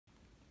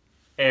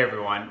Hey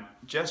everyone,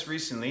 just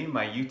recently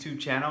my YouTube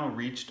channel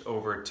reached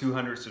over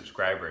 200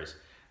 subscribers.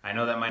 I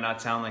know that might not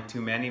sound like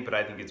too many, but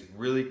I think it's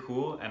really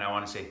cool, and I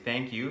want to say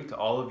thank you to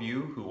all of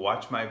you who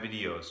watch my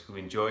videos, who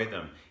enjoy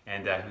them,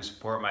 and who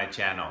support my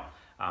channel.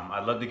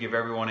 I'd love to give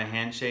everyone a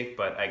handshake,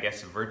 but I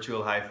guess a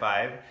virtual high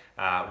five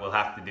will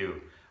have to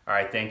do.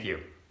 Alright, thank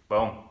you.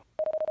 Boom.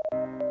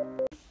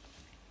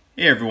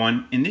 Hey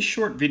everyone, in this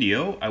short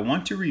video I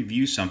want to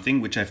review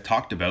something which I've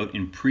talked about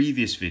in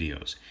previous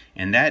videos,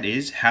 and that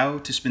is how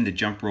to spin the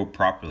jump rope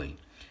properly.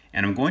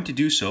 And I'm going to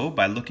do so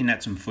by looking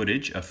at some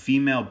footage of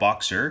female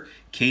boxer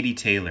Katie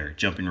Taylor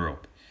jumping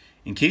rope.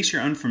 In case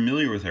you're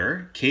unfamiliar with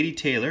her, Katie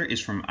Taylor is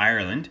from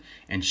Ireland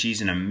and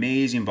she's an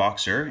amazing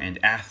boxer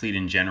and athlete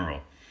in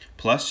general.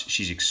 Plus,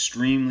 she's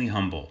extremely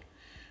humble.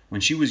 When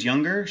she was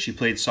younger, she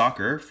played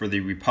soccer for the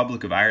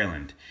Republic of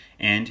Ireland,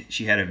 and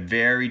she had a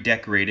very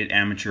decorated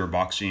amateur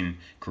boxing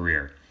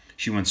career.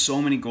 She won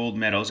so many gold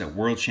medals at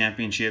World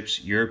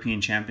Championships, European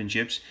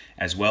Championships,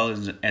 as well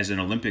as an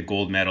Olympic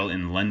gold medal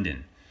in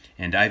London.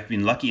 And I've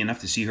been lucky enough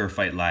to see her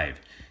fight live.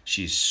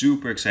 She's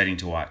super exciting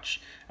to watch.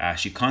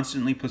 She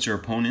constantly puts her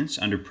opponents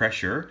under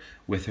pressure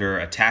with her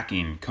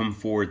attacking, come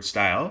forward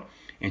style,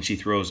 and she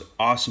throws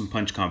awesome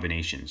punch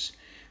combinations.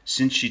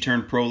 Since she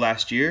turned pro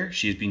last year,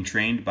 she has been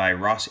trained by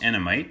Ross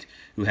Enamite,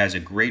 who has a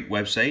great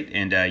website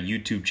and a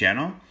YouTube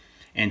channel.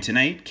 And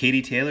tonight,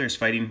 Katie Taylor is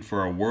fighting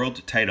for a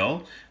world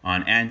title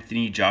on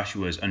Anthony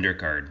Joshua's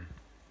undercard.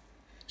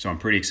 So I'm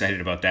pretty excited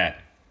about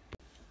that.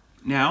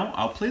 Now,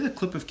 I'll play the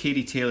clip of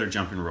Katie Taylor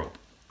jumping rope.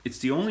 It's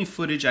the only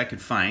footage I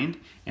could find,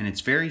 and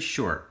it's very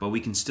short, but we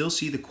can still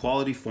see the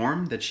quality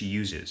form that she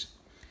uses.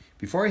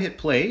 Before I hit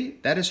play,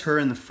 that is her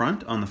in the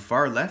front on the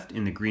far left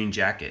in the green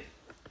jacket.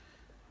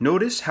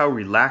 Notice how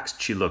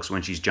relaxed she looks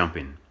when she's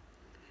jumping.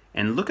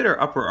 And look at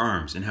her upper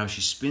arms and how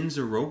she spins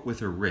the rope with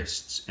her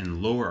wrists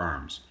and lower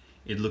arms.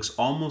 It looks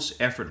almost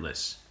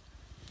effortless.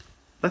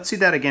 Let's see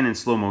that again in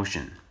slow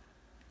motion.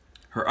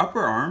 Her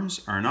upper arms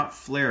are not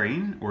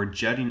flaring or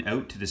jutting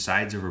out to the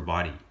sides of her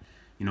body.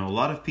 You know, a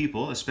lot of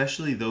people,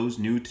 especially those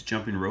new to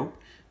jumping rope,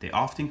 they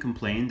often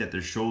complain that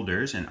their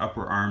shoulders and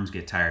upper arms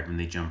get tired when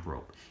they jump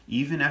rope,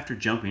 even after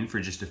jumping for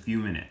just a few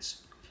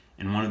minutes.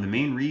 And one of the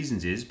main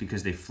reasons is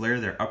because they flare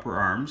their upper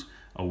arms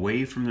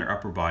away from their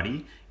upper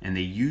body and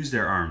they use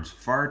their arms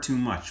far too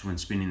much when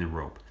spinning the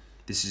rope.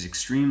 This is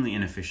extremely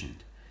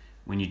inefficient.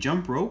 When you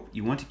jump rope,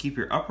 you want to keep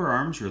your upper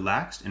arms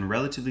relaxed and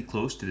relatively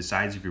close to the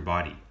sides of your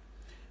body.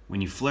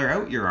 When you flare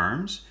out your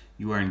arms,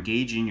 you are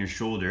engaging your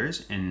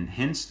shoulders, and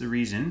hence the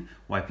reason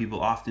why people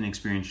often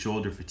experience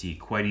shoulder fatigue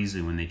quite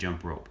easily when they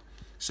jump rope.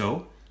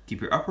 So, keep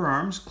your upper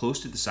arms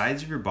close to the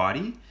sides of your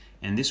body,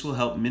 and this will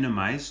help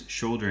minimize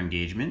shoulder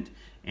engagement,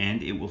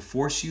 and it will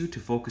force you to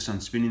focus on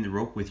spinning the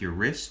rope with your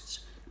wrists,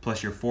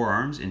 plus your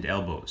forearms and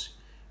elbows.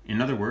 In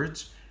other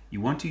words,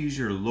 you want to use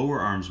your lower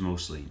arms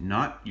mostly,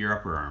 not your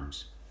upper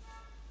arms.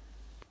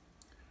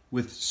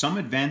 With some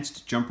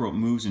advanced jump rope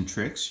moves and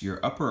tricks,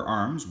 your upper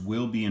arms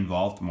will be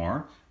involved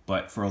more,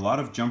 but for a lot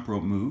of jump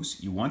rope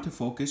moves, you want to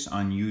focus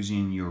on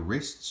using your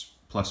wrists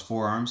plus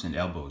forearms and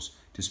elbows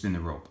to spin the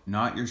rope,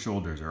 not your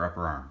shoulders or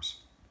upper arms.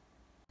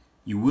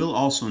 You will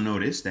also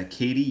notice that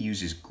Katie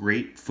uses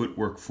great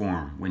footwork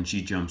form when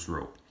she jumps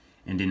rope,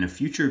 and in a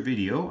future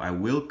video I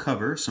will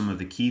cover some of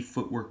the key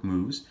footwork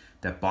moves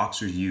that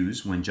boxers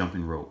use when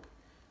jumping rope.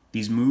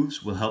 These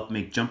moves will help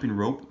make jumping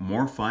rope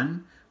more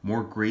fun,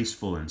 more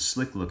graceful and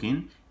slick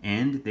looking,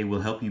 and they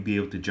will help you be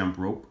able to jump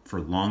rope for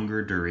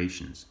longer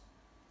durations.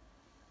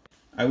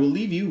 I will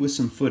leave you with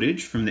some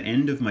footage from the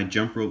end of my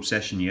jump rope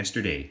session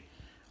yesterday.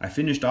 I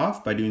finished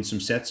off by doing some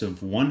sets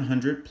of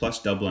 100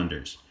 plus double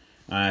unders.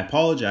 I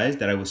apologize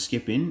that I was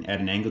skipping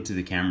at an angle to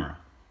the camera.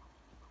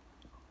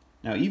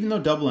 Now, even though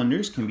double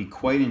unders can be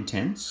quite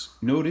intense,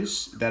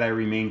 notice that I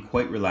remain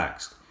quite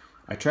relaxed.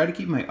 I try to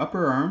keep my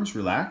upper arms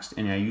relaxed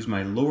and I use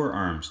my lower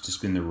arms to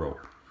spin the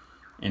rope.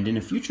 And in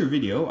a future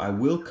video, I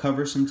will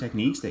cover some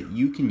techniques that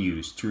you can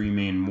use to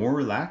remain more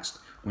relaxed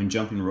when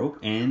jumping rope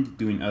and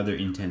doing other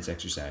intense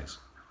exercise.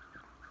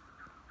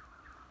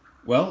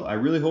 Well, I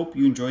really hope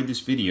you enjoyed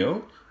this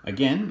video.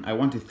 Again, I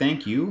want to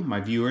thank you, my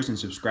viewers and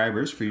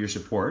subscribers, for your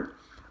support.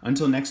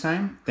 Until next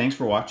time, thanks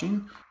for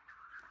watching.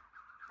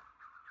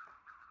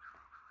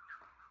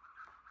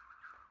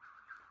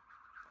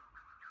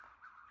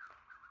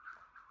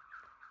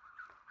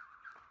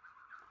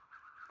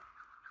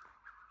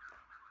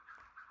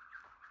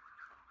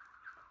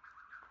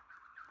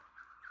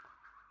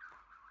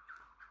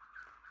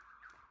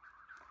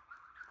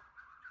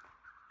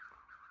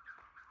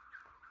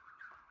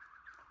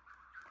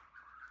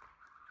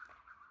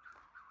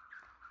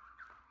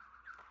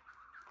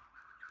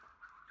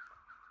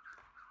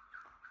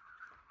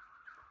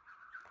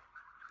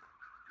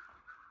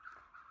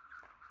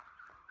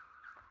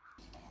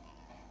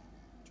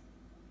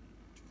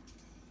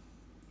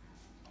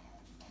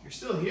 You're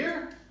still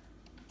here?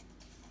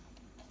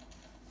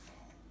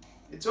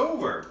 It's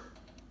over.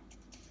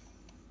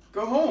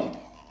 Go home.